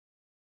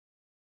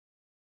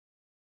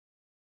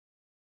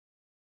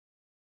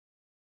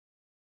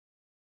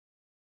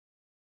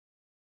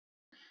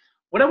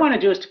What I want to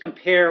do is to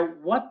compare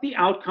what the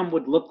outcome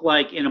would look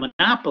like in a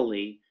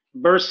monopoly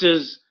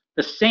versus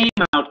the same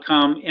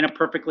outcome in a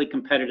perfectly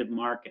competitive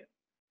market.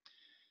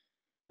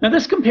 Now,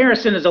 this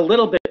comparison is a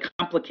little bit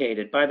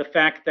complicated by the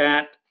fact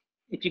that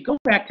if you go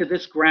back to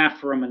this graph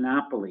for a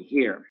monopoly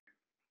here,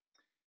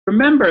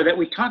 remember that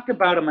we talked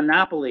about a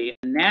monopoly.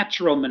 A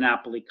natural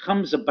monopoly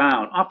comes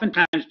about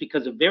oftentimes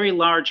because of very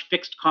large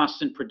fixed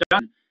costs in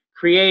production,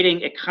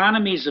 creating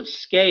economies of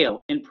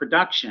scale in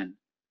production,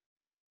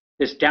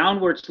 this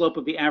downward slope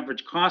of the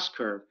average cost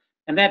curve,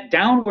 and that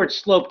downward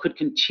slope could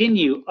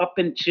continue up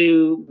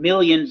into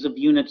millions of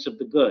units of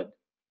the good.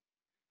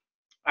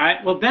 All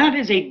right, well, that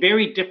is a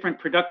very different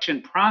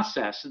production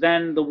process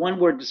than the one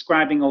we're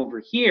describing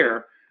over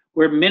here,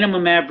 where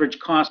minimum average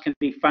cost can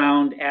be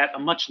found at a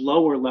much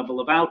lower level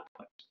of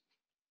output.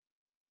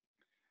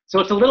 So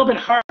it's a little bit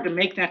hard to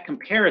make that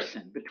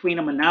comparison between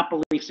a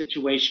monopoly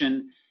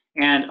situation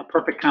and a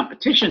perfect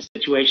competition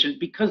situation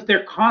because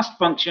their cost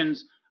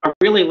functions are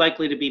really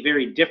likely to be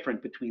very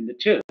different between the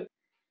two.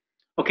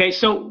 Okay,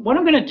 so what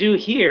I'm going to do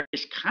here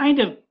is kind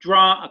of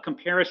draw a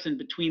comparison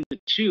between the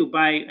two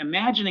by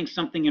imagining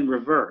something in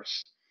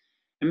reverse.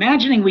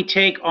 Imagining we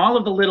take all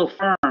of the little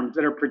firms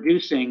that are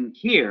producing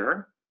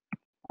here,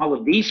 all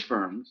of these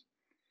firms,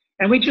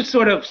 and we just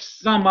sort of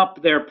sum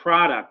up their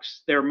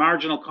products, their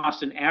marginal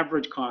costs and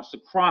average costs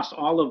across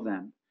all of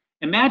them.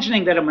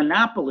 Imagining that a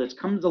monopolist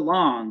comes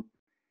along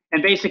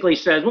and basically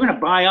says, we're going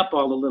to buy up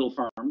all the little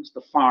firms,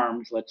 the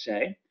farms, let's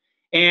say,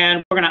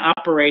 and we're going to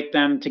operate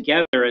them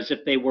together as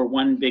if they were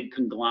one big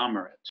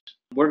conglomerate.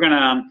 We're going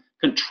to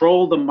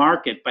control the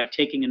market by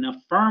taking enough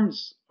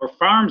firms or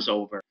farms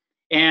over.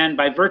 And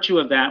by virtue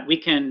of that, we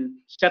can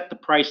set the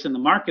price in the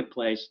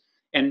marketplace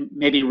and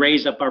maybe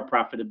raise up our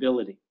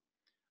profitability.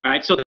 All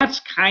right, so that's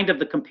kind of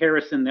the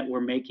comparison that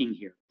we're making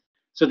here.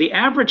 So the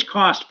average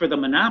cost for the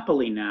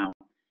monopoly now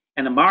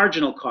and the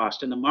marginal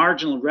cost and the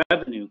marginal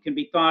revenue can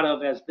be thought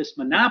of as this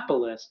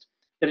monopolist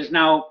that is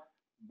now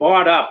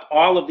bought up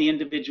all of the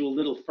individual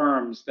little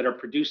firms that are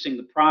producing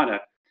the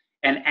product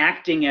and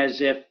acting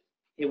as if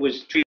it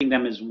was treating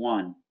them as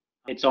one,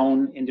 its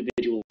own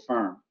individual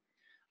firm,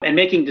 and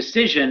making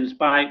decisions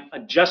by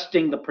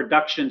adjusting the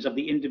productions of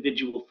the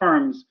individual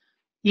firms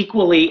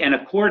equally and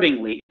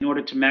accordingly in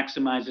order to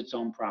maximize its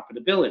own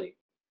profitability.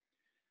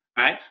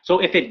 All right? So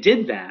if it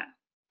did that,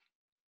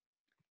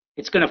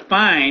 it's going to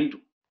find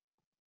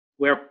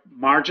where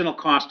marginal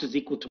cost is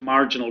equal to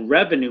marginal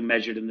revenue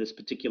measured in this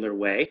particular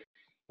way.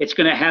 It's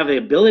going to have the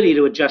ability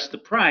to adjust the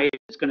price.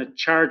 It's going to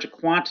charge a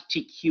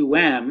quantity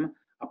QM,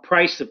 a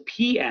price of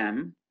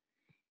PM,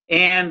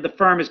 and the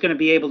firm is going to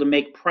be able to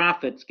make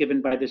profits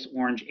given by this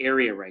orange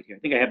area right here. I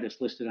think I have this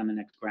listed on the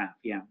next graph,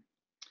 yeah.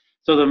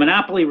 So the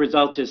monopoly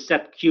result is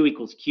set Q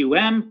equals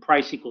QM,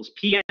 price equals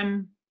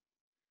PM.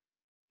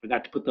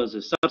 Forgot to put those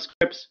as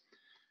subscripts.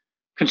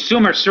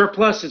 Consumer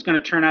surplus is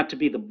going to turn out to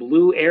be the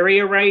blue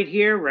area right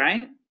here,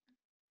 right?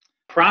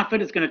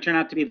 Profit is going to turn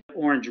out to be the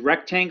orange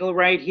rectangle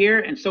right here.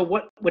 And so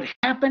what would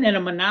happen in a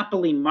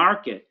monopoly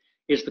market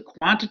is the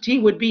quantity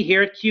would be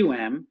here at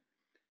QM,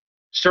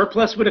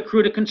 surplus would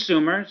accrue to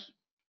consumers,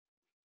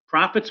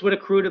 profits would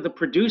accrue to the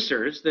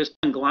producers, this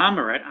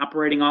conglomerate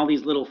operating all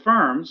these little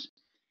firms,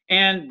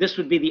 and this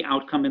would be the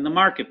outcome in the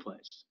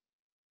marketplace.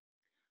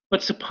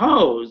 But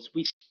suppose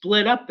we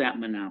split up that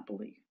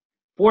monopoly,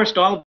 forced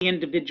all of the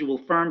individual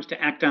firms to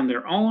act on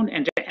their own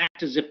and to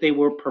act as if they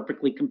were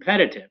perfectly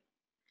competitive.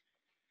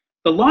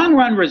 The long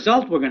run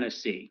result we're going to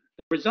see,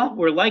 the result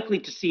we're likely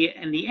to see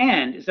in the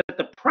end, is that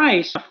the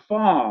price will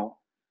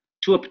fall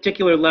to a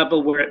particular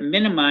level where it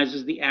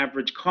minimizes the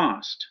average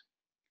cost.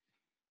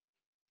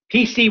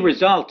 PC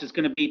result is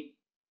going to be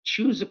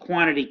choose a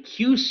quantity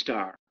Q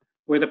star,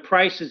 where the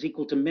price is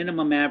equal to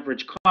minimum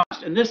average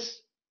cost. And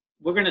this,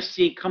 we're going to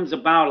see, comes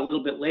about a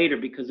little bit later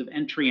because of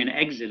entry and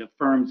exit of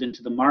firms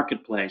into the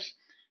marketplace.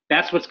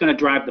 That's what's going to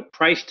drive the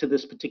price to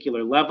this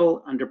particular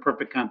level under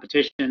perfect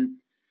competition.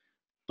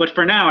 But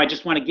for now, I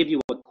just want to give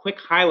you a quick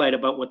highlight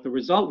about what the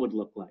result would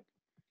look like.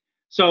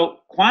 So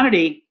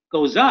quantity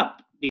goes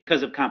up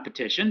because of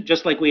competition,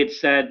 just like we had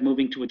said,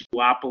 moving to a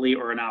duopoly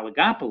or an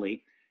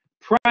oligopoly.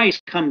 Price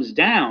comes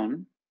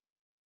down.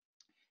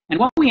 And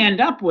what we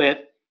end up with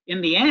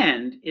in the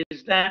end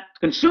is that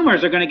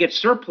consumers are going to get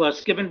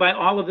surplus given by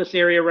all of this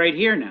area right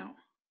here now.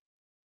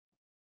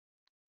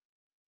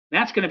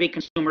 That's going to be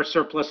consumer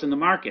surplus in the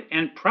market.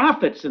 And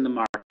profits in the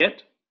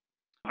market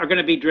are going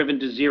to be driven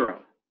to zero.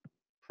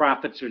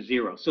 Profits are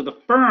zero. So the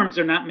firms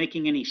are not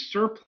making any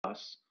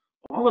surplus.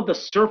 All of the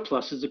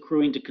surplus is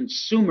accruing to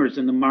consumers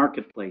in the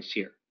marketplace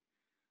here.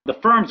 The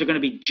firms are going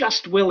to be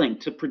just willing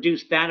to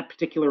produce that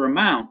particular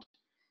amount.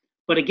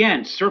 But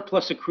again,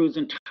 surplus accrues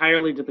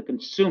entirely to the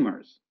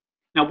consumers.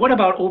 Now, what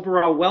about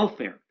overall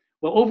welfare?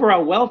 Well,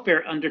 overall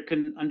welfare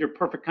under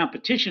perfect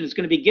competition is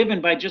going to be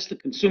given by just the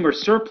consumer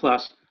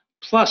surplus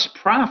plus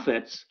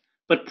profits,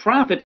 but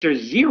profits are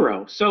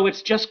zero, so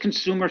it's just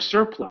consumer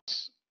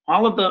surplus.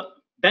 All of the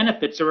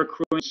benefits are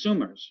accruing to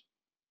consumers.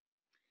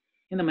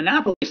 In the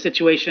monopoly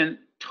situation,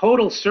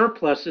 total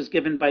surplus is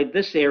given by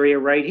this area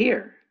right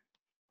here.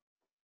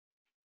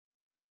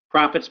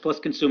 profits plus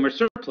consumer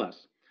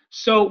surplus.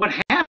 So what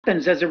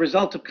happens as a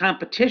result of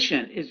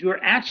competition is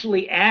you're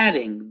actually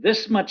adding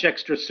this much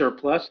extra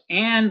surplus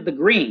and the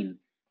green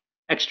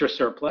extra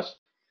surplus.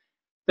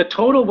 The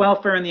total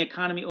welfare in the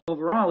economy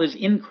overall is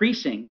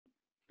increasing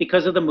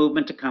because of the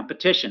movement to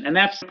competition. And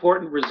that's an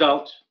important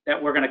result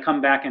that we're going to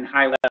come back and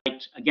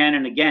highlight again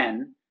and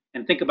again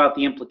and think about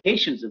the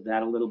implications of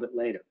that a little bit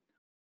later.